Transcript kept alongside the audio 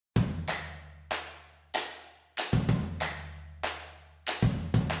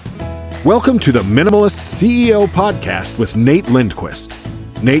Welcome to the Minimalist CEO podcast with Nate Lindquist.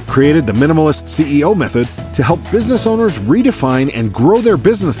 Nate created the Minimalist CEO method to help business owners redefine and grow their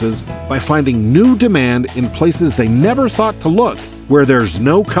businesses by finding new demand in places they never thought to look, where there's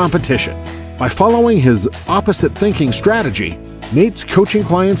no competition. By following his opposite thinking strategy, Nate's coaching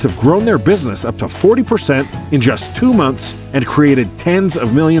clients have grown their business up to 40% in just 2 months and created tens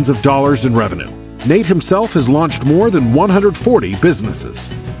of millions of dollars in revenue. Nate himself has launched more than 140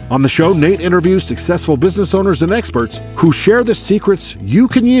 businesses. On the show, Nate interviews successful business owners and experts who share the secrets you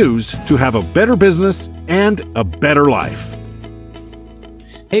can use to have a better business and a better life.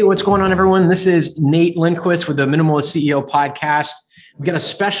 Hey, what's going on, everyone? This is Nate Lindquist with the Minimalist CEO podcast. We've got a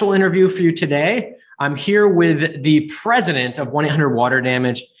special interview for you today. I'm here with the president of 1-800 Water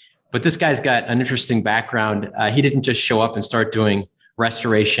Damage, but this guy's got an interesting background. He didn't just show up and start doing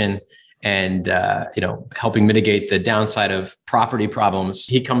restoration and helping mitigate the downside of property problems.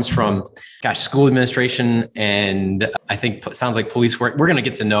 He comes from, school administration, and I think sounds like police work. We're going to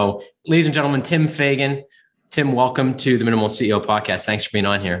get to know, ladies and gentlemen, Tim Fagan. Tim, welcome to the Minimal CEO podcast. Thanks for being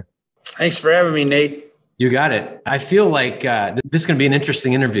on here. Thanks for having me, Nate. You got it. I feel like this is going to be an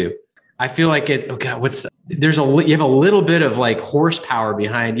interesting interview. I feel like it's, you have a little bit of like horsepower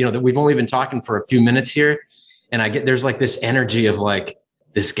behind, that we've only been talking for a few minutes here. And there's like this energy of like,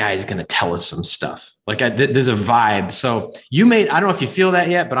 this guy's going to tell us some stuff. There's a vibe. So I don't know if you feel that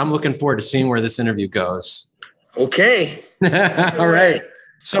yet, but I'm looking forward to seeing where this interview goes. Okay. All right.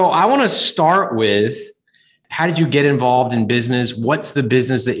 So I want to start with, how did you get involved in business? What's the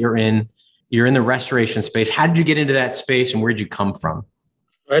business that you're in? You're in the restoration space. How did you get into that space, and where'd you come from?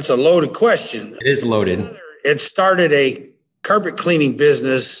 That's a loaded question. It is loaded. It started a carpet cleaning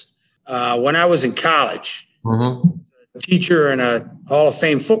business when I was in college. Mm-hmm. A teacher and a Hall of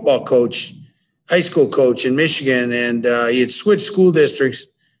Fame football coach, high school coach in Michigan, and he had switched school districts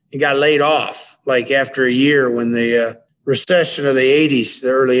and got laid off like after a year when the recession of the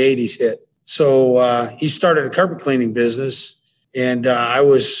early 80s hit. So he started a carpet cleaning business, and I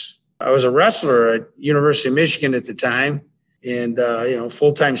was a wrestler at University of Michigan at the time, and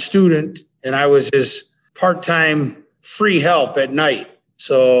full-time student, and I was his part-time free help at night.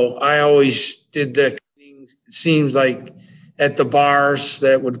 So I always did the cleaning. It seems like at the bars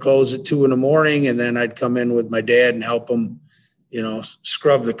that would close at 2 a.m, and then I'd come in with my dad and help him,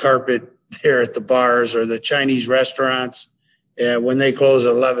 scrub the carpet there at the bars or the Chinese restaurants when they close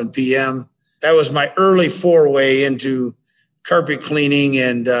at 11 p.m. That was my early foray into carpet cleaning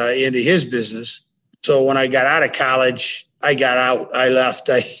and into his business. So when I got out of college, I got out. I left.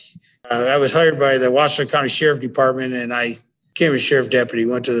 I was hired by the Washington County Sheriff Department, and I became a sheriff deputy.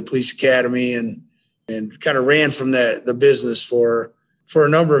 Went to the police academy and kind of ran from the business for a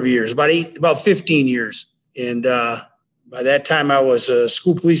number of years, about 15 years. And by that time, I was a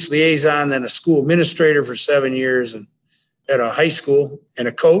school police liaison, then a school administrator for 7 years, and at a high school, and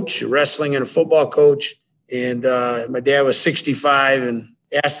a coach, a wrestling and a football coach. And my dad was 65 and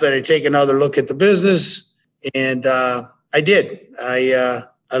asked that I take another look at the business. And I did. I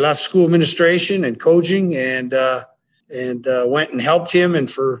left school administration and coaching and went and helped him.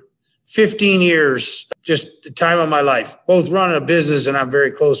 And for 15 years, just the time of my life, both running a business, and I'm very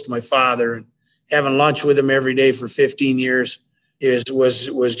close to my father, and having lunch with him every day for 15 years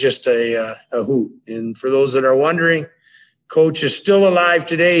was just a hoot. And for those that are wondering, Coach is still alive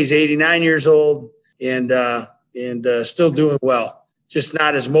today. He's 89 years old and still doing well, just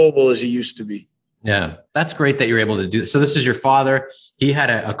not as mobile as he used to be. Yeah, that's great that you're able to do this. So this is your father. He had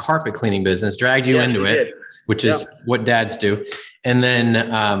a carpet cleaning business, dragged you into it, which is what dads do. And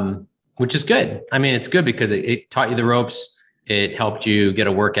then, which is good. I mean, it's good because it taught you the ropes. It helped you get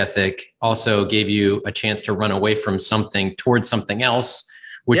a work ethic, also gave you a chance to run away from something towards something else,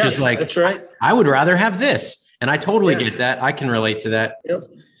 which is like, that's right. I would rather have this. And I totally get that. I can relate to that. Yep.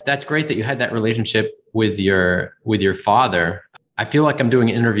 That's great that you had that relationship with your father. I feel like I'm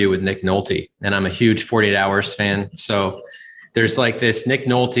doing an interview with Nick Nolte, and I'm a huge 48 Hours fan. So there's like this, Nick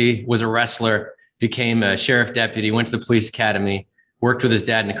Nolte was a wrestler, became a sheriff deputy, went to the police academy, worked with his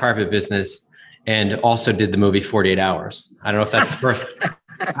dad in the carpet business, and also did the movie 48 Hours. I don't know if that's the first,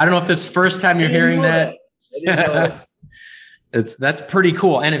 I don't know if this is the first time you're hearing that. I didn't know that. That's pretty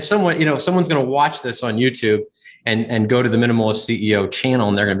cool. And if someone, someone's going to watch this on YouTube and go to the Minimalist CEO channel,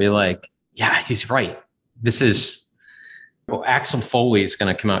 and they're going to be like, yeah, he's right. This is, Axel Foley is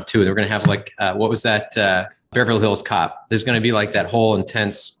going to come out too. They're going to have like, what was that? Beverly Hills Cop. There's going to be like that whole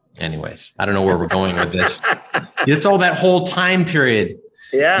intense, anyways, I don't know where we're going with this. It's all that whole time period.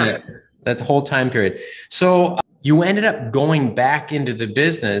 Yeah. That's the whole time period. So you ended up going back into the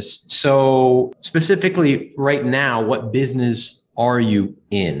business. So specifically right now, what business are you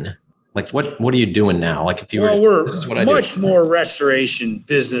in? Like what are you doing now? Like if you Well, were, we're much more restoration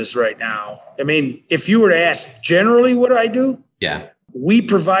business right now. I mean, if you were to ask generally what I do, yeah, we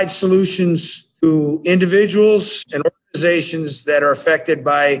provide solutions to individuals and organizations that are affected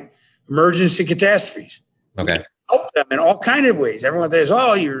by emergency catastrophes. okay, Help them in all kinds of ways. Everyone says,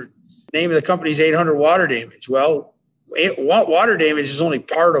 "Oh, your name of the company's 800 water damage." Well, water damage is only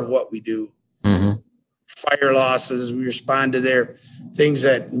part of what we do. mm-hmm. Fire losses, we respond to their things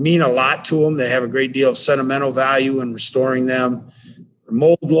that mean a lot to them. They have a great deal of sentimental value in restoring them.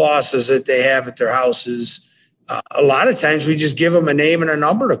 Mold losses that they have at their houses. A lot of times we just give them a name and a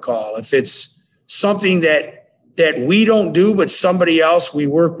number to call. If it's something that we don't do, but somebody else we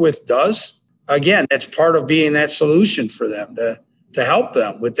work with does, again, that's part of being that solution for them to help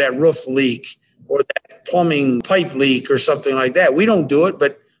them with that roof leak or that plumbing pipe leak or something like that. We don't do it,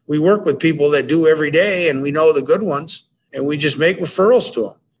 but we work with people that do every day, and we know the good ones, and we just make referrals to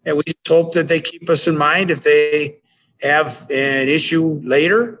them. And we just hope that they keep us in mind if they have an issue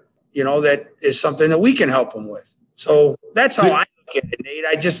later, that is something that we can help them with. So that's how I look at it, Nate.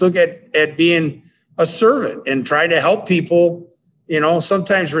 I just look at being a servant and trying to help people,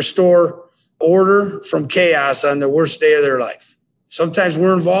 sometimes restore order from chaos on the worst day of their life. Sometimes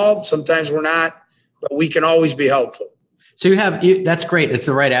we're involved, sometimes we're not, but we can always be helpful. So that's great. It's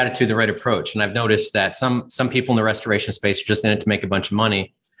the right attitude, the right approach. And I've noticed that some people in the restoration space are just in it to make a bunch of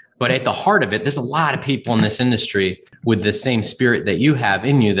money. But at the heart of it, there's a lot of people in this industry with the same spirit that you have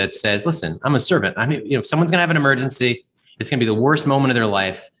in you that says, listen, I'm a servant. I mean, if someone's going to have an emergency, it's going to be the worst moment of their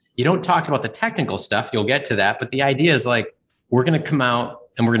life. You don't talk about the technical stuff. You'll get to that. But the idea is like, we're going to come out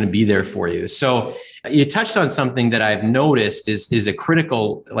and we're going to be there for you. So you touched on something that I've noticed is a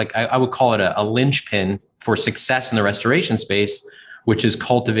critical, like I would call it a linchpin for success in the restoration space, which is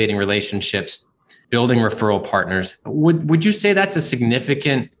cultivating relationships, building referral partners. Would you say that's a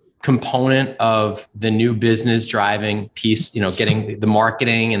significant component of the new business driving piece, getting the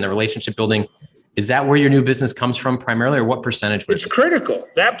marketing and the relationship building? Is that where your new business comes from primarily, or what percentage? It's critical.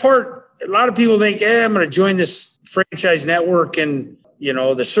 That part, a lot of people think, I'm going to join this franchise network and,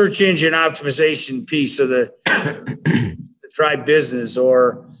 the search engine optimization piece of the drive business,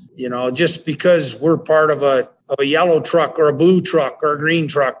 or, just because we're part of a yellow truck or a blue truck or a green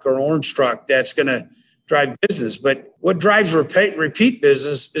truck or an orange truck, that's going to drive business. But what drives repeat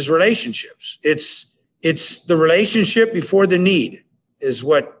business is relationships. It's the relationship before the need is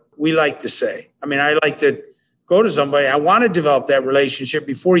what we like to say. I mean, I like to go to somebody. I want to develop that relationship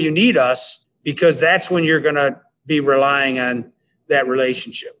before you need us, because that's when you're going to be relying on that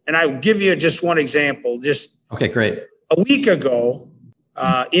relationship. And I'll give you just one example. Okay, great. A week ago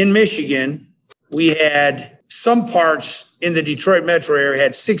in Michigan, we had some parts in the Detroit metro area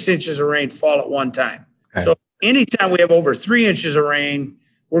had 6 inches of rain fall at one time. Okay. So anytime we have over 3 inches of rain,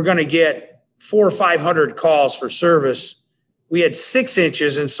 we're going to get 400 or 500 calls for service. We had 6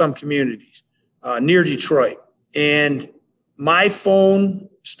 inches in some communities near Detroit. And my phone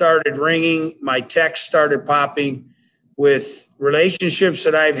started ringing. My text started popping with relationships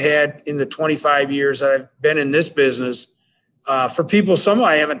that I've had in the 25 years that I've been in this business for people, some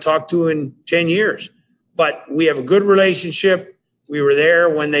I haven't talked to in 10 years. But we have a good relationship. We were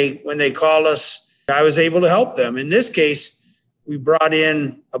there when they called us. I was able to help them. In this case, we brought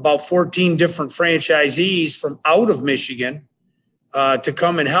in about 14 different franchisees from out of Michigan to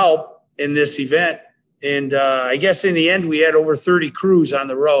come and help in this event. And I guess in the end, we had over 30 crews on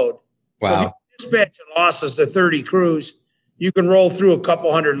the road. Wow. So if you dispatch losses to 30 crews, you can roll through a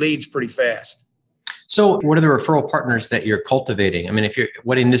couple hundred leads pretty fast. So what are the referral partners that you're cultivating? I mean,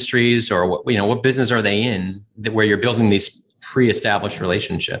 what industries or what business are they in where you're building these pre-established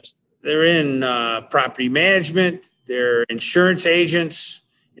relationships? They're in property management. They're insurance agents.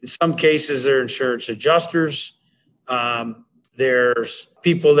 In some cases, they're insurance adjusters. There's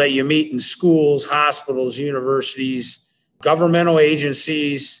people that you meet in schools, hospitals, universities, governmental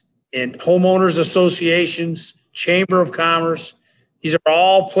agencies, and homeowners associations, chamber of commerce. These are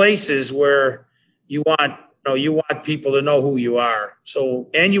all places where you want people to know who you are. So,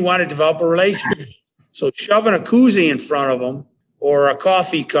 and you want to develop a relationship. So shoving a koozie in front of them or a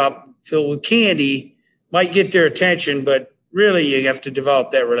coffee cup filled with candy might get their attention, but really you have to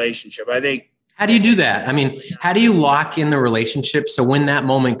develop that relationship, I think. How do you do that? I mean, how do you lock in the relationship so when that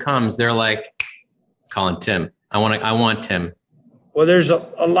moment comes, they're like, calling Tim. I want Tim. Well, there's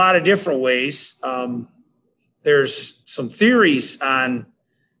a lot of different ways. There's some theories on,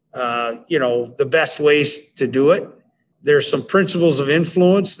 the best ways to do it. There's some principles of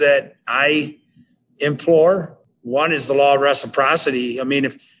influence that I implore. One is the law of reciprocity. I mean,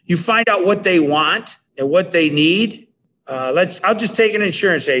 if you find out what they want and what they need, I'll just take an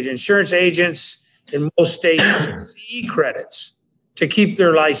insurance agent. Insurance agents in most states CE credits to keep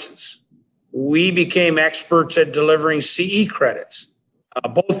their license. We became experts at delivering CE credits,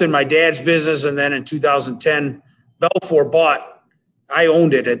 both in my dad's business and then in 2010, Belfor I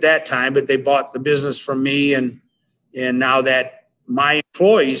owned it at that time, but they bought the business from me, and now that my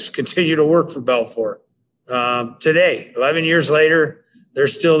employees continue to work for Belfor. Today, 11 years later, they're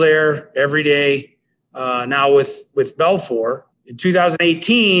still there every day. Now with Belfor. In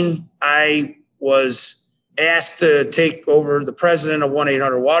 2018, I was asked to take over the president of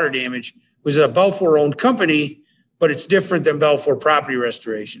 1-800-Water Damage. It was a Belfor-owned company, but it's different than Belfor Property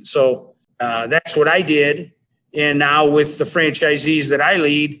Restoration. So that's what I did. And now with the franchisees that I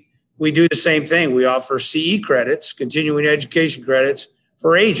lead, we do the same thing. We offer CE credits, continuing education credits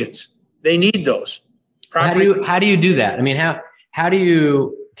for agents. They need those. How do you do that? I mean, how do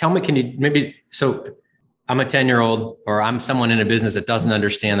you tell me? Can you maybe so? I'm a 10-year-old, or I'm someone in a business that doesn't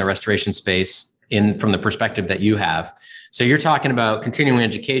understand the restoration space from the perspective that you have. So you're talking about continuing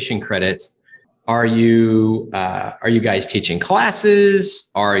education credits. Are you guys teaching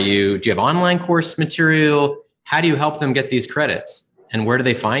classes? Do you have online course material? How do you help them get these credits, and where do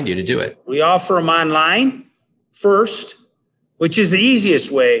they find you to do it? We offer them online first, which is the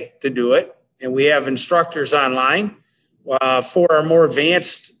easiest way to do it. And we have instructors online. For our more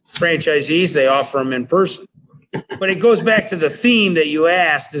advanced franchisees, they offer them in person. But it goes back to the theme that you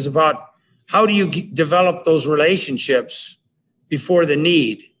asked, is about how do you develop those relationships before the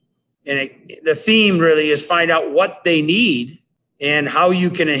need? And the theme really is find out what they need and how you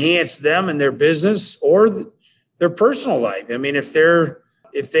can enhance them and their business or their personal life. I mean, if their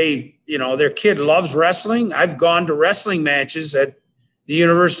kid loves wrestling, I've gone to wrestling matches at the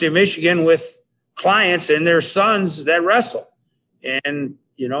University of Michigan with clients and their sons that wrestle. And,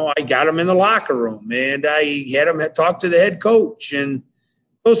 I got them in the locker room and I had them talk to the head coach, and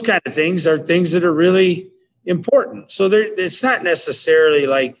those kind of things are things that are really important. So it's not necessarily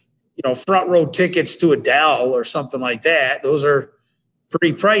like, front row tickets to Adele or something like that. Those are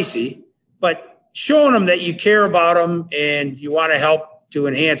pretty pricey, but showing them that you care about them and you want to help to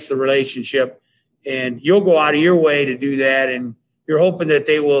enhance the relationship, and you'll go out of your way to do that. And you're hoping that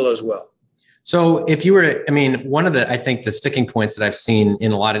they will as well. So if you were to, one of I think the sticking points that I've seen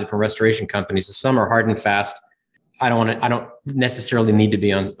in a lot of different restoration companies is some are hard and fast. I don't necessarily need to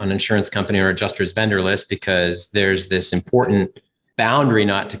be on an insurance company or adjuster's vendor list, because there's this important boundary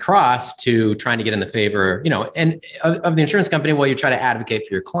not to cross to trying to get in the favor, and of the insurance company while you try to advocate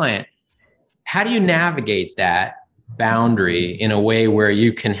for your client. How do you navigate that boundary in a way where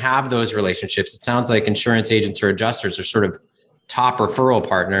you can have those relationships? It sounds like insurance agents or adjusters are sort of top referral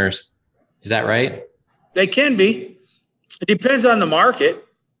partners. Is that right? They can be. It depends on the market.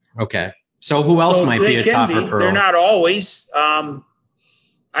 Okay. So who else might be a top referral? They're not always. I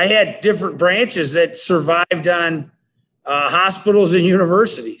had different branches that survived on hospitals and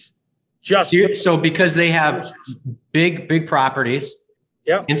universities. So because they have big properties,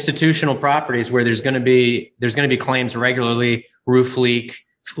 yep, institutional properties where there's going to be claims regularly, roof leak,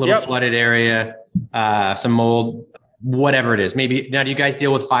 little flooded area, some mold, whatever it is. Maybe now, do you guys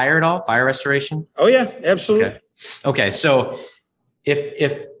deal with fire at all? Fire restoration? Oh yeah, absolutely. Okay. So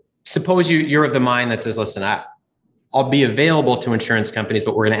if suppose you're of the mind that says, listen, I'll be available to insurance companies,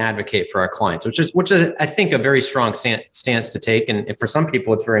 but we're going to advocate for our clients, which is I think a very strong stance to take. And for some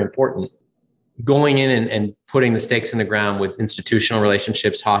people, it's very important. Going in and putting the stakes in the ground with institutional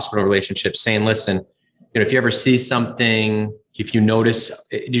relationships, hospital relationships, saying, listen, if you ever see something, if you notice,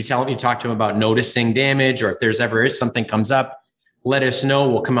 you talk to them about noticing damage, or if there's ever something comes up, let us know.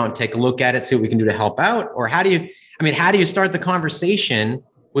 We'll come out and take a look at it, see what we can do to help out. Or how do you start the conversation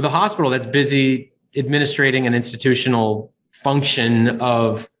with a hospital that's busy administrating an institutional function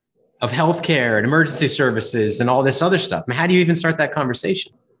of healthcare and emergency services and all this other stuff? How do you even start that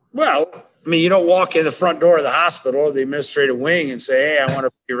conversation? Well, you don't walk in the front door of the hospital or the administrative wing and say, hey, I want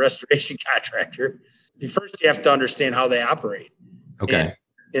to be a restoration contractor. First, you have to understand how they operate. Okay. And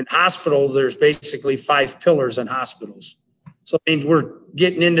in hospitals, there's basically 5 pillars in hospitals. So we're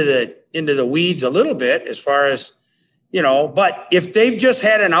getting into the weeds a little bit as far as, but if they've just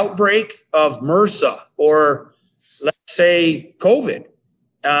had an outbreak of MRSA or let's say COVID,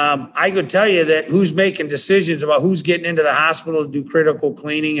 I could tell you that who's making decisions about who's getting into the hospital to do critical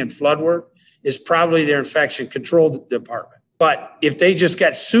cleaning and flood work is probably their infection control department. But if they just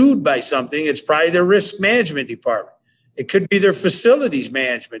got sued by something, it's probably their risk management department. It could be their facilities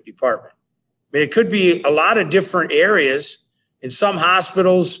management department. It could be a lot of different areas. In some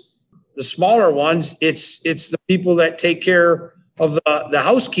hospitals, the smaller ones, it's the people that take care of the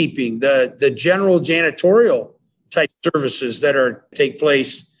housekeeping, the general janitorial type services that take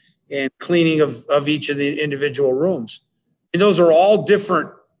place in cleaning of each of the individual rooms. And those are all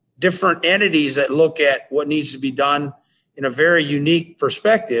different entities that look at what needs to be done in a very unique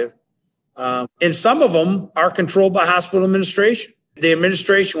perspective. And some of them are controlled by hospital administration. The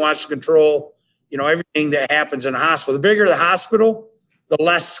administration wants to control, everything that happens in a hospital. The bigger the hospital, the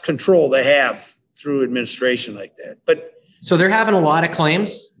less control they have through administration like that. But so they're having a lot of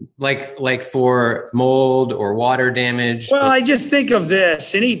claims, like for mold or water damage. Well, I just think of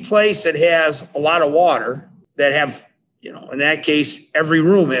this: any place that has a lot of water, that have, in that case, every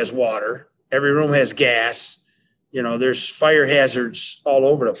room has water, every room has gas. There's fire hazards all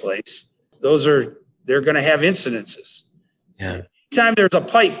over the place. They're going to have incidences. Yeah. Anytime there's a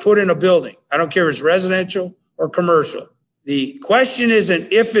pipe put in a building, I don't care if it's residential or commercial. The question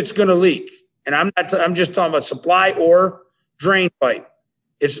isn't if it's going to leak. And I'm just talking about supply or drain pipe.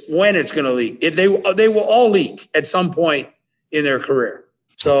 It's when it's going to leak. They will all leak at some point in their career.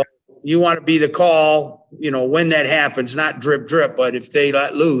 So you want to be the call, when that happens, not drip, drip, but if they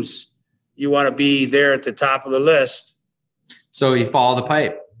let loose, you want to be there at the top of the list. So you follow the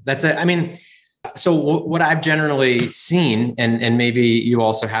pipe. That's it. I mean, so what I've generally seen, and maybe you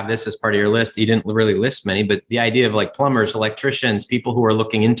also have this as part of your list, you didn't really list many, but the idea of like plumbers, electricians, people who are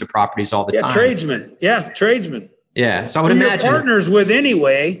looking into properties all the time. Tradesmen. Yeah, tradesmen. Yeah. So I would imagine you're partners with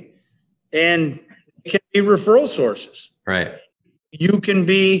anyway, and it can be referral sources. Right.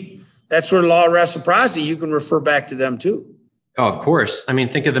 That's where law of reciprocity, you can refer back to them too. Oh, of course. I mean,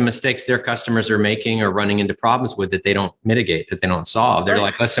 think of the mistakes their customers are making or running into problems with that they don't mitigate, that they don't solve. They're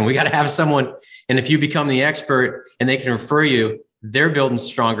like, listen, we got to have someone. And if you become the expert and they can refer you, they're building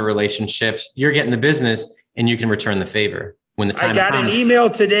stronger relationships. You're getting the business and you can return the favor when the time I got comes. An email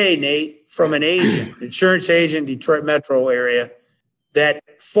today, Nate, from an agent, insurance agent, Detroit metro area, that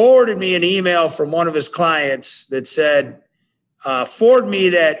forwarded me an email from one of his clients that said, forward me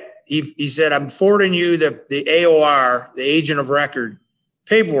that he said, I'm forwarding you the AOR, the agent of record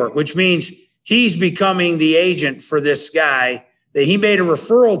paperwork, which means he's becoming the agent for this guy that he made a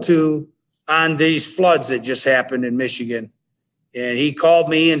referral to on these floods that just happened in Michigan. And he called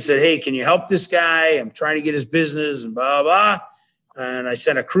me and said, hey, can you help this guy? I'm trying to get his business and blah, blah. And I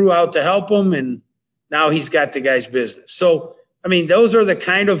sent a crew out to help him. And now he's got the guy's business. So, I mean, those are the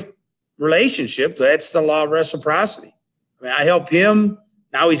kind of relationships. That's the law of reciprocity. I mean, I help him.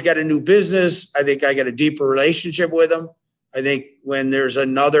 Now he's got a new business. I think I got a deeper relationship with him. I think when there's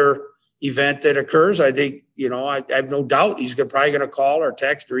another event that occurs, I think, I have no doubt he's probably going to call or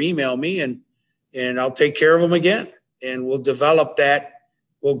text or email me and I'll take care of him again. And we'll develop that.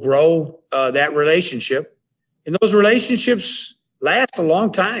 We'll grow that relationship. And those relationships last a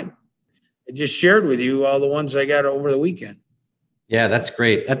long time. I just shared with you all the ones I got over the weekend. Yeah, that's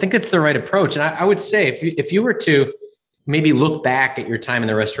great. I think it's the right approach. And I would say if you were to maybe look back at your time in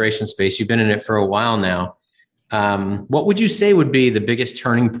the restoration space, you've been in it for a while now. What would you say would be the biggest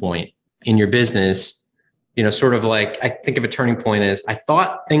turning point in your business? Sort of like, I think of a turning point as I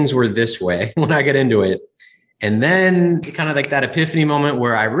thought things were this way when I got into it. And then kind of like that epiphany moment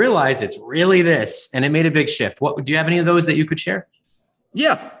where I realized it's really this, and it made a big shift. Do you have any of those that you could share?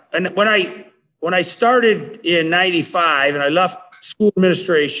 Yeah. And when I started in 95 and I left school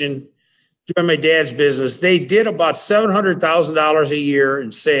administration, joined my dad's business, they did about $700,000 a year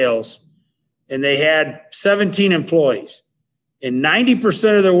in sales, and they had 17 employees, and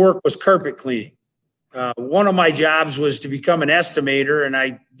 90% of their work was carpet cleaning. One of my jobs was to become an estimator, and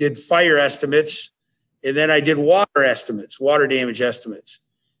I did fire estimates, and then I did water estimates, water damage estimates.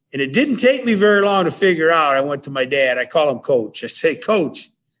 And it didn't take me very long to figure out. I went to my dad. I call him Coach. I say, Coach,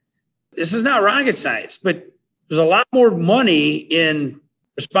 this is not rocket science, but there's a lot more money in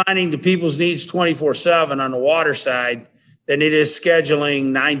responding to people's needs 24/7 on the water side than it is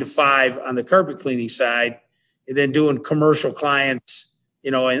scheduling 9 to 5 on the carpet cleaning side, and then doing commercial clients,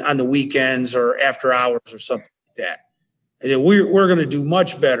 on the weekends or after hours or something like that. And we're going to do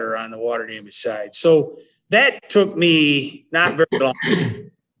much better on the water damage side. So that took me not very long.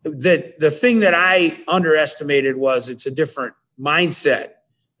 The thing that I underestimated was it's a different mindset.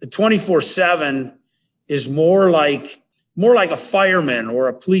 The 24/7 is more like a fireman or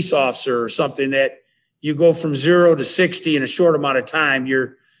a police officer or something, that you go from 0 to 60 in a short amount of time.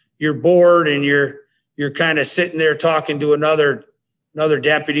 You're bored and you're kind of sitting there talking to another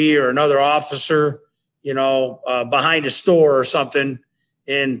deputy or another officer, behind a store or something.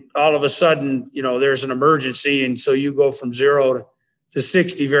 And all of a sudden, there's an emergency. And so you go from 0 to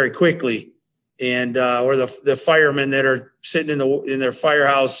 60 very quickly. And, or the firemen that are sitting in their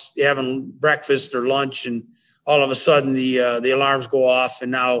firehouse having breakfast or lunch, and all of a sudden the alarms go off,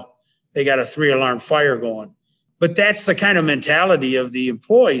 and now they got a 3-alarm fire going. but that's the kind of mentality of the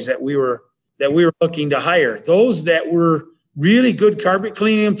employees that we were looking to hire. Those that were really good carpet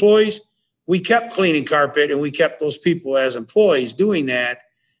cleaning employees, we kept cleaning carpet and we kept those people as employees doing that,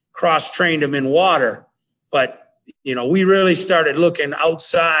 cross-trained them in water. But, we really started looking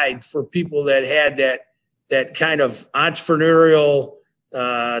outside for people that had that kind of entrepreneurial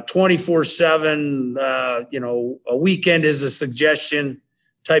 24/7, a weekend is a suggestion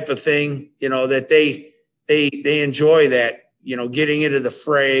type of thing, that they enjoy that, getting into the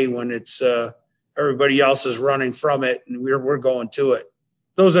fray when it's everybody else is running from it and we're going to it.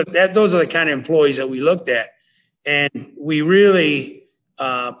 Those are the kind of employees that we looked at. And we really,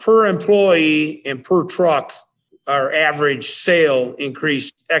 per employee and per truck, our average sale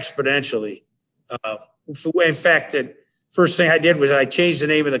increased exponentially. In fact, the first thing I did was I changed the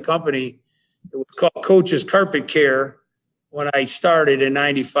name of the company. It was called Coach's Carpet Care when I started in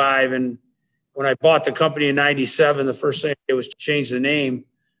 95. And when I bought the company in 97, the first thing I did was change the name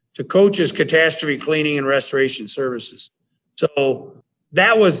to Coach's Catastrophe Cleaning and Restoration Services. So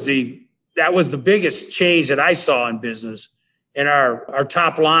that was the biggest change that I saw in business. And our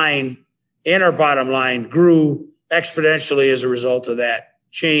top line and our bottom line grew exponentially as a result of that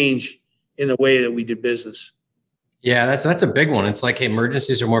change in the way that we did business. Yeah, that's a big one. It's like, hey,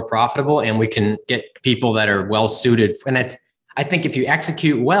 emergencies are more profitable and we can get people that are well suited. And I think if you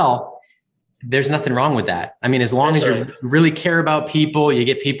execute well, there's nothing wrong with that. I mean, as long as you really care about people, you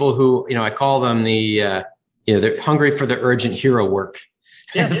get people who, I call them they're hungry for the urgent hero work.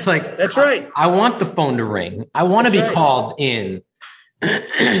 Yes, it's like, that's right. I want the phone to ring. I want to be called in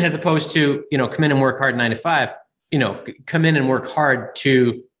as opposed to, come in and work hard 9 to 5, come in and work hard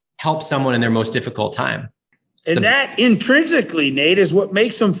to help someone in their most difficult time. And that intrinsically, Nate, is what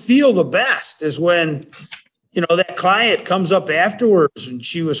makes them feel the best is when, that client comes up afterwards and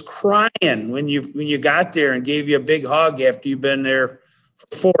she was crying when you got there and gave you a big hug after you've been there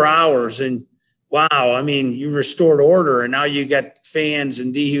for 4 hours. And wow, I mean, you restored order and now you got fans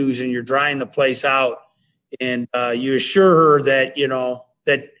and dehues and you're drying the place out. And you assure her that,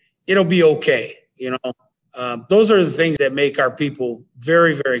 that it'll be okay. Those are the things that make our people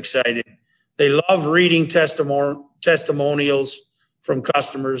very, very excited. They love reading testimonials from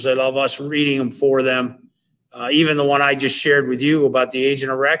customers. They love us reading them for them. Even the one I just shared with you about the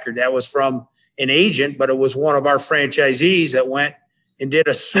agent of record, that was from an agent, but it was one of our franchisees that went and did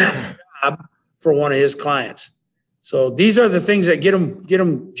a super job for one of his clients. So these are the things that get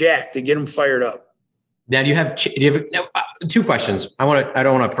them jacked, to get them fired up. Now, do you have two questions? I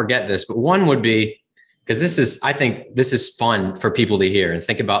don't want to forget this, but one would be, because I think this is fun for people to hear and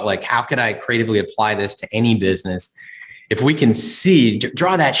think about, like, how could I creatively apply this to any business? If we can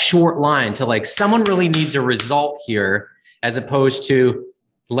draw that short line to, like, someone really needs a result here, as opposed to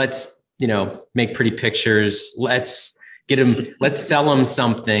let's, make pretty pictures. Let's sell them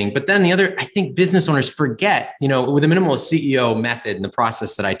something. But then I think business owners forget, with the Minimalist CEO method and the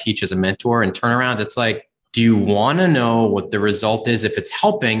process that I teach as a mentor and turnarounds, it's like, do you want to know what the result is if it's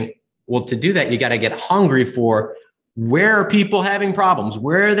helping? Well, to do that, you got to get hungry for, where are people having problems?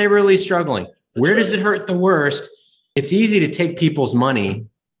 Where are they really struggling? Where does it hurt the worst? It's easy to take people's money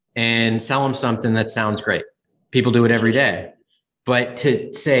and sell them something that sounds great. People do it every day. But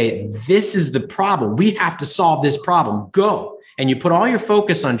to say, this is the problem, we have to solve this problem, go. And you put all your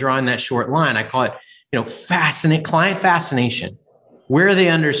focus on drawing that short line. I call it, client fascination. Where are they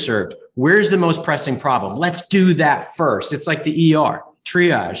underserved? Where's the most pressing problem? Let's do that first. It's like the ER,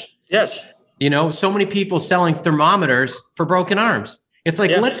 triage. Yes. So many people selling thermometers for broken arms. It's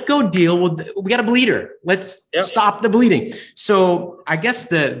like, let's go deal with, we got a bleeder. Let's stop the bleeding. So I guess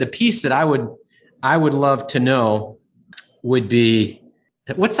the piece that I would love to know would be,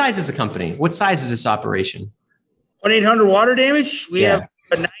 what size is the company? What size is this operation? 1-800 water damage. We have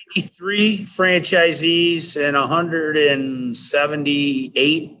 93 franchisees and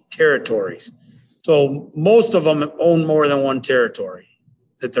 178 territories. So most of them own more than one territory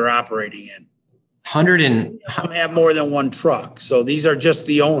that they're operating in. 100 and have more than one truck. So these are just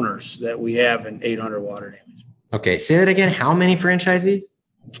the owners that we have in 800 water damage. Okay. Say that again. How many franchisees?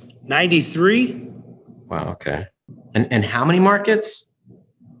 93. Wow. Okay. And how many markets?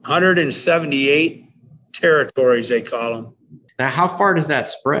 178 territories, they call them. Now, how far does that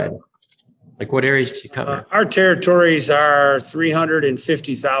spread? Like, what areas do you cover? Our territories are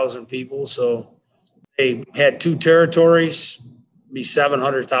 350,000 people. So they had 2 territories, be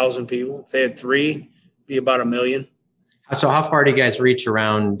 700,000 people. If they had 3, be about 1 million. So how far do you guys reach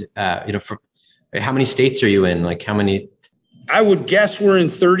around, how many states are you in? Like, how many? I would guess we're in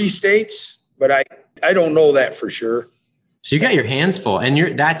 30 states, but I don't know that for sure. So you got your hands full,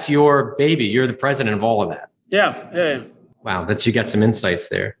 and that's your baby. You're the president of all of that. Yeah. Wow. You got some insights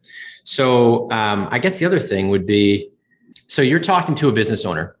there. So I guess the other thing would be, so you're talking to a business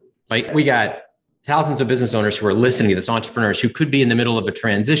owner, right? We got thousands of business owners who are listening to this, entrepreneurs who could be in the middle of a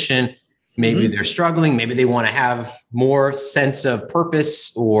transition. Maybe they're struggling. Maybe they want to have more sense of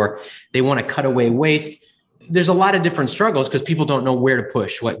purpose, or they want to cut away waste. There's a lot of different struggles because people don't know where to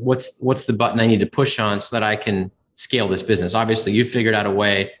push. What's the button I need to push on so that I can scale this business? Obviously, you figured out a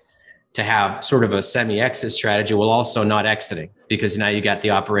way to have sort of a semi-exit strategy while also not exiting, because now you got the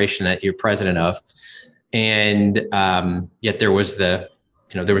operation that you're president of. And yet there was the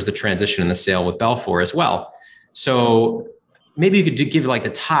transition in the sale with Belfor as well. So maybe you could give like the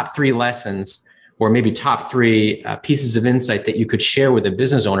top 3 lessons, or maybe top 3 pieces of insight that you could share with a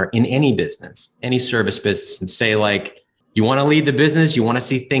business owner in any business, any service business, and say, like, you want to lead the business, you want to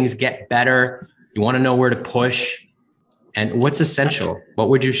see things get better, you want to know where to push, and what's essential. What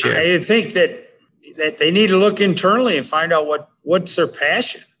would you share? I think that they need to look internally and find out what's their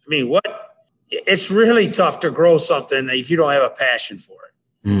passion. I mean, it's really tough to grow something if you don't have a passion for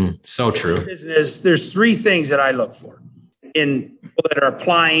it. So true. There's 3 things that I look for in people that are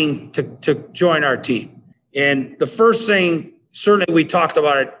applying to join our team. And the first thing, certainly we talked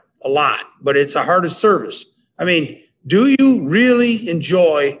about it a lot, but it's a heart of service. I mean, do you really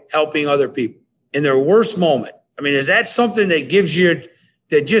enjoy helping other people in their worst moment? I mean, is that something that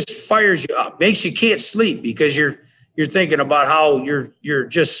that just fires you up, makes you can't sleep because you're thinking about how you're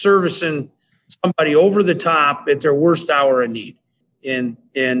just servicing somebody over the top at their worst hour of need? And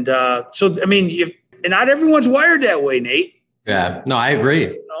so, I mean, and not everyone's wired that way, Nate. Yeah, no, I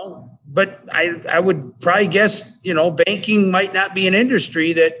agree. But I would probably guess, banking might not be an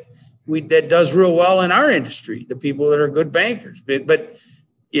industry that does real well in our industry, the people that are good bankers. But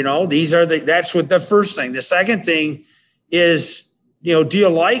that's what the first thing. The second thing is, do you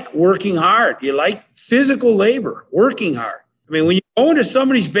like working hard? Do you like physical labor, working hard? I mean, when you go into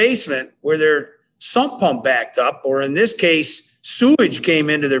somebody's basement where their sump pump backed up, or in this case, sewage came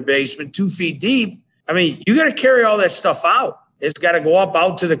into their basement 2 feet deep, I mean, you got to carry all that stuff out. It's got to go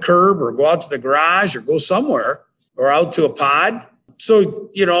out to the curb, or go out to the garage, or go somewhere, or out to a pod. So,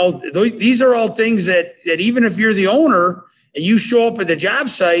 these are all things that even if you're the owner and you show up at the job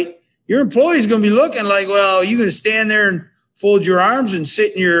site, your employee's going to be looking like, well, are you going to stand there and fold your arms and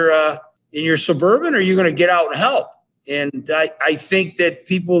sit in your Suburban, or are you going to get out and help? And I think that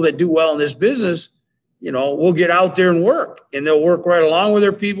people that do well in this business, will get out there and work, and they'll work right along with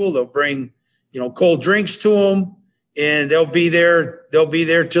their people. They'll bring, cold drinks to them, and they'll be there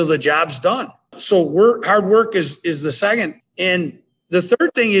till the job's done. So hard work is the second. And the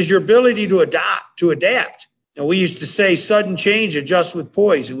third thing is your ability to adapt. And we used to say sudden change, adjust with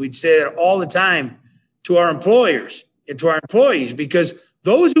poise. And we'd say that all the time to our employers and to our employees, because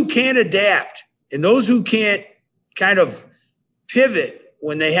those who can't adapt and those who can't kind of pivot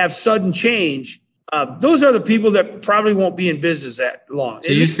when they have sudden change, those are the people that probably won't be in business that long.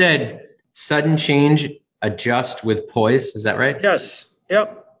 So you said sudden change, adjust with poise. Is that right? Yes.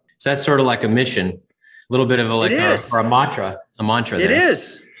 Yep. So that's sort of like a mission, a little bit of a mantra. It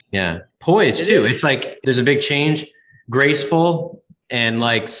is. Yeah. Poise too. It's like there's a big change, graceful, and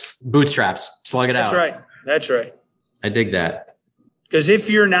like bootstraps, slug it out. That's right. I dig that. Because if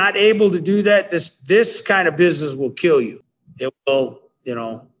you're not able to do that, this kind of business will kill you. It will,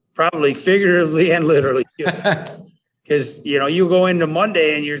 probably figuratively and literally kill you. Because, you go into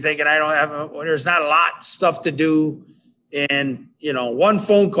Monday and you're thinking, there's not a lot of stuff to do. And, one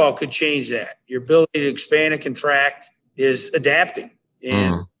phone call could change that. Your ability to expand and contract is adapting.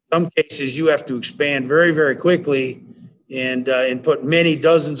 And in some cases, you have to expand very, very quickly and put many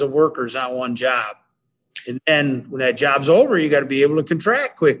dozens of workers on one job. And then when that job's over, you got to be able to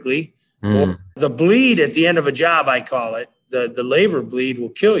contract quickly. Or the bleed at the end of a job, I call it, the labor bleed will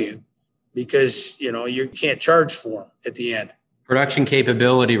kill you because, you can't charge for them at the end. Production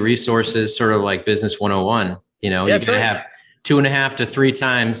capability, resources, sort of like business 101. You're going to have 2.5 to 3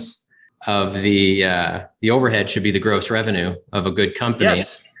 times of the overhead should be the gross revenue of a good company.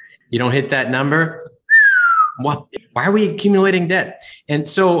 Yes. You don't hit that number. Why are we accumulating debt? And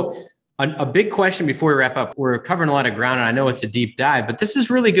so a big question before we wrap up, we're covering a lot of ground and I know it's a deep dive, but this is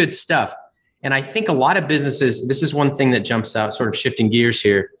really good stuff. And I think a lot of businesses, this is one thing that jumps out, sort of shifting gears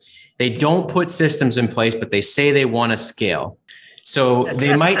here. They don't put systems in place, but they say they want to scale. So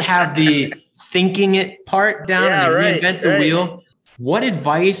they might have the thinking it part down and reinvent the wheel. What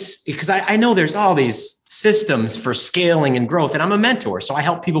advice, because I know there's all these systems for scaling and growth, and I'm a mentor, so I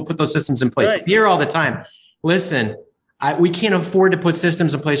help people put those systems in place. I hear all the time, listen, we can't afford to put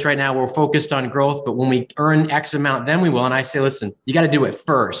systems in place right now. We're focused on growth, but when we earn X amount, then we will. And I say, listen, you got to do it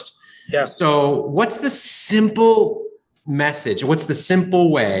first. Yeah. So what's the simple message? What's the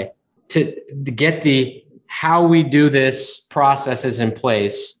simple way to get the how we do this processes in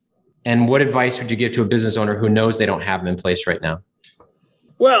place? And what advice would you give to a business owner who knows they don't have them in place right now?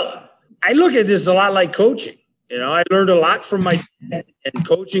 Well, I look at this a lot like coaching. I learned a lot from my dad and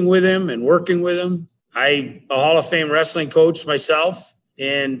coaching with him and working with him. I'm a Hall of Fame wrestling coach myself.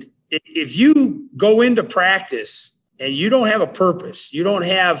 And if you go into practice and you don't have a purpose, you don't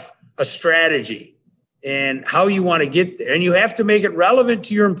have a strategy and how you want to get there, and you have to make it relevant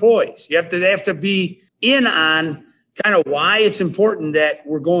to your employees. They have to be in on kind of why it's important that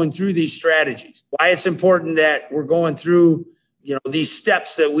we're going through these strategies, why it's important that we're going through, these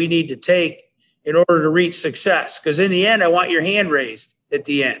steps that we need to take in order to reach success. Because in the end, I want your hand raised at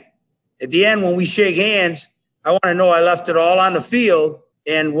the end. At the end, when we shake hands, I want to know I left it all on the field.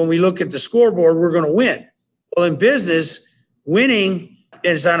 And when we look at the scoreboard, we're going to win. Well, in business, winning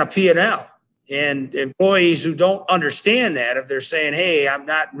is on a P&L. And employees who don't understand that, if they're saying, hey, I'm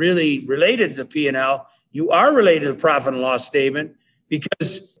not really related to the P&L, you are related to the profit and loss statement,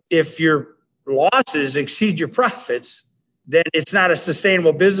 because if your losses exceed your profits, then it's not a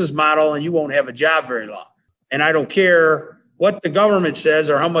sustainable business model and you won't have a job very long. And I don't care what the government says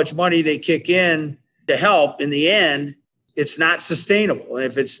or how much money they kick in to help. In the end, it's not sustainable. And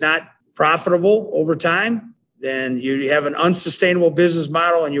if it's not profitable over time, then you have an unsustainable business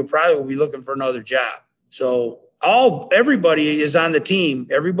model and you'll probably be looking for another job. So everybody is on the team.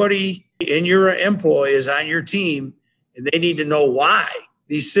 Everybody in your employee is on your team, and they need to know why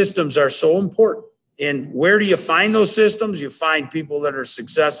these systems are so important. And where do you find those systems? You find people that are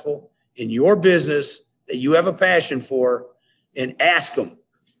successful in your business that you have a passion for, and ask them,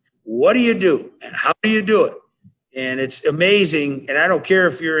 what do you do and how do you do it? And it's amazing. And I don't care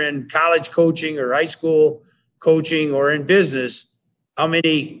if you're in college coaching or high school coaching or in business, how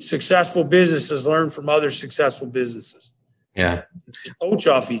many successful businesses learn from other successful businesses. Yeah. Coach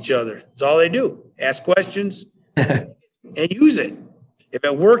off each other. That's all they do. Ask questions and use it. If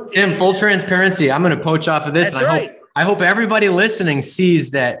it worked. Tim, full transparency, I'm going to poach off of this. That's and right. I hope everybody listening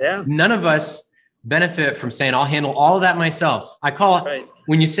sees that none of us benefit from saying, I'll handle all of that myself. I call it,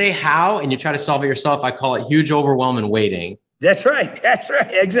 when you say how and you try to solve it yourself, I call it huge overwhelm and waiting. That's right. That's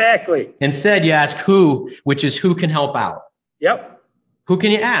right. Exactly. Instead, you ask who, which is who can help out. Yep. Who can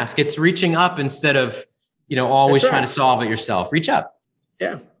you ask? It's reaching up instead of, always trying to solve it yourself. Reach up.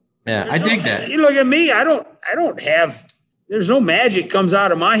 Yeah. Yeah. I dig that. You look at me, I don't have, there's no magic comes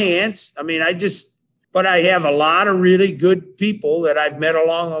out of my hands. I mean, but I have a lot of really good people that I've met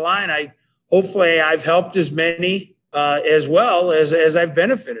along the line. Hopefully I've helped as many as well as I've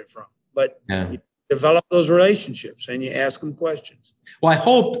benefited from, but you develop those relationships and you ask them questions. Well,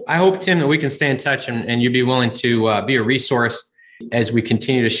 I hope, Tim, that we can stay in touch and you'd be willing to be a resource as we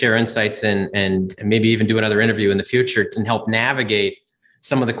continue to share insights and maybe even do another interview in the future and help navigate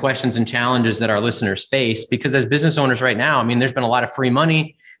some of the questions and challenges that our listeners face. Because as business owners right now, I mean, there's been a lot of free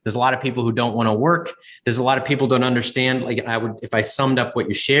money. There's a lot of people who don't want to work. There's a lot of people who don't understand. Like if I summed up what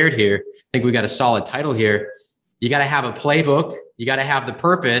you shared here, I think we got a solid title here. You got to have a playbook. You got to have the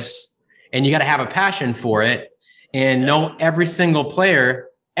purpose, and you got to have a passion for it. And know every single player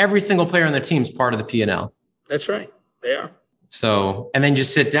on the team is part of the P&L. That's right. They are. So, and then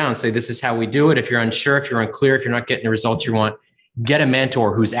just sit down and say, this is how we do it. If you're unsure, if you're unclear, if you're not getting the results you want, get a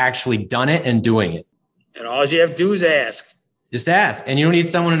mentor who's actually done it and doing it. And all you have to do is ask. Just ask. And you don't need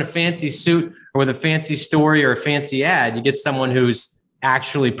someone in a fancy suit or with a fancy story or a fancy ad. You get someone who's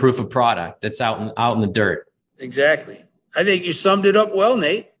actually proof of product that's out in the dirt. Exactly. I think you summed it up well,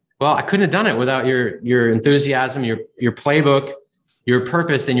 Nate. Well, I couldn't have done it without your enthusiasm, your playbook, your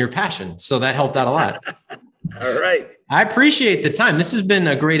purpose, and your passion. So that helped out a lot. All right. I appreciate the time. This has been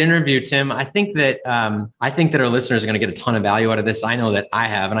a great interview, Tim. I think that our listeners are going to get a ton of value out of this. I know that I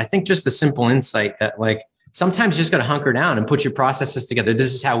have. And I think just the simple insight that sometimes you just got to hunker down and put your processes together.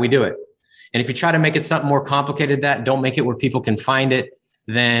 This is how we do it. And if you try to make it something more complicated, don't make it where people can find it.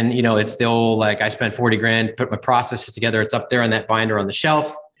 Then, it's the old, I spent 40 grand, put my processes together. It's up there on that binder on the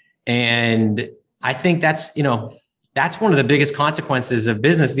shelf. And I think that's one of the biggest consequences of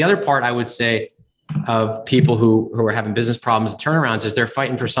business. The other part I would say of people who are having business problems and turnarounds is they're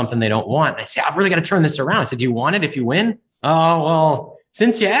fighting for something they don't want. And I say, I've really got to turn this around. I said, do you want it if you win? Oh, well,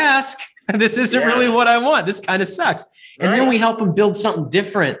 since you ask, this isn't really what I want. This kind of sucks. And then we help them build something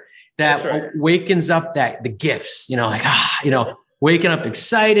different that wakens up the gifts, waking up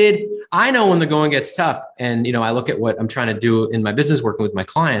excited. I know when the going gets tough and, I look at what I'm trying to do in my business, working with my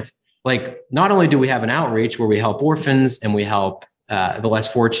clients, not only do we have an outreach where we help orphans and we help the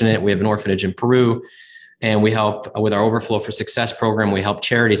less fortunate. We have an orphanage in Peru. And we help with our Overflow for Success program. We help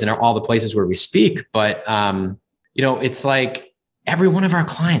charities and all the places where we speak. But, it's like every one of our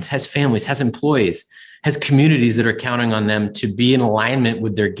clients has families, has employees, has communities that are counting on them to be in alignment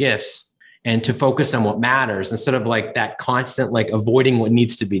with their gifts and to focus on what matters instead of like that constant, like avoiding what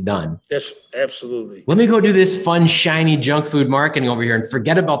needs to be done. Yes, absolutely. Let me go do this fun, shiny junk food marketing over here and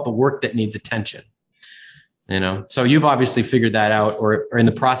forget about the work that needs attention. So you've obviously figured that out or in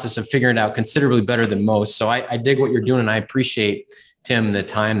the process of figuring it out considerably better than most. So I dig what you're doing. And I appreciate, Tim, the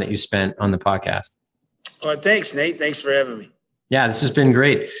time that you spent on the podcast. Well, thanks, Nate. Thanks for having me. Yeah, this has been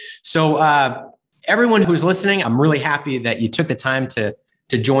great. So everyone who's listening, I'm really happy that you took the time to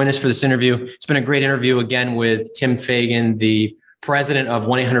join us for this interview. It's been a great interview again with Tim Fagan, the president of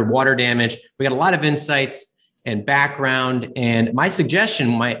 1-800-Water Damage. We got a lot of insights and background. And my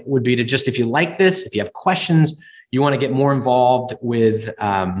suggestion would be to just, if you like this, if you have questions, you want to get more involved with,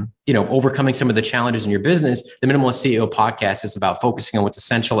 overcoming some of the challenges in your business, the Minimalist CEO podcast is about focusing on what's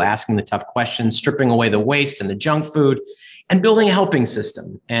essential, asking the tough questions, stripping away the waste and the junk food, and building a helping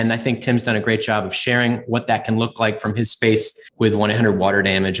system. And I think Tim's done a great job of sharing what that can look like from his space with 1-800-Water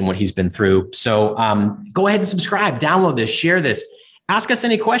Damage and what he's been through. So go ahead and subscribe, download this, share this, ask us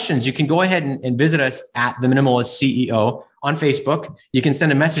any questions. You can go ahead and visit us at The Minimalist CEO on Facebook. You can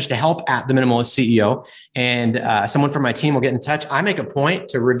send a message to help at The Minimalist CEO, and someone from my team will get in touch. I make a point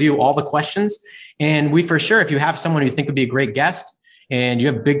to review all the questions. And we, for sure, if you have someone you think would be a great guest and you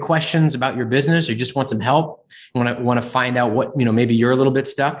have big questions about your business or you just want some help, want to find out what, maybe you're a little bit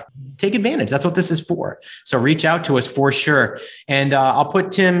stuck, take advantage. That's what this is for. So reach out to us for sure. And I'll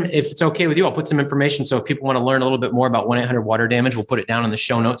put, Tim, if it's okay with you, I'll put some information. So if people want to learn a little bit more about 1-800-Water Damage, we'll put it down in the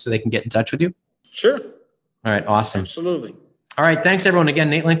show notes so they can get in touch with you. Sure. All right. Awesome. Absolutely. All right. Thanks, everyone. Again,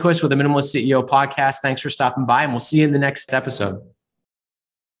 Nate Lindquist with the Minimalist CEO podcast. Thanks for stopping by, and we'll see you in the next episode.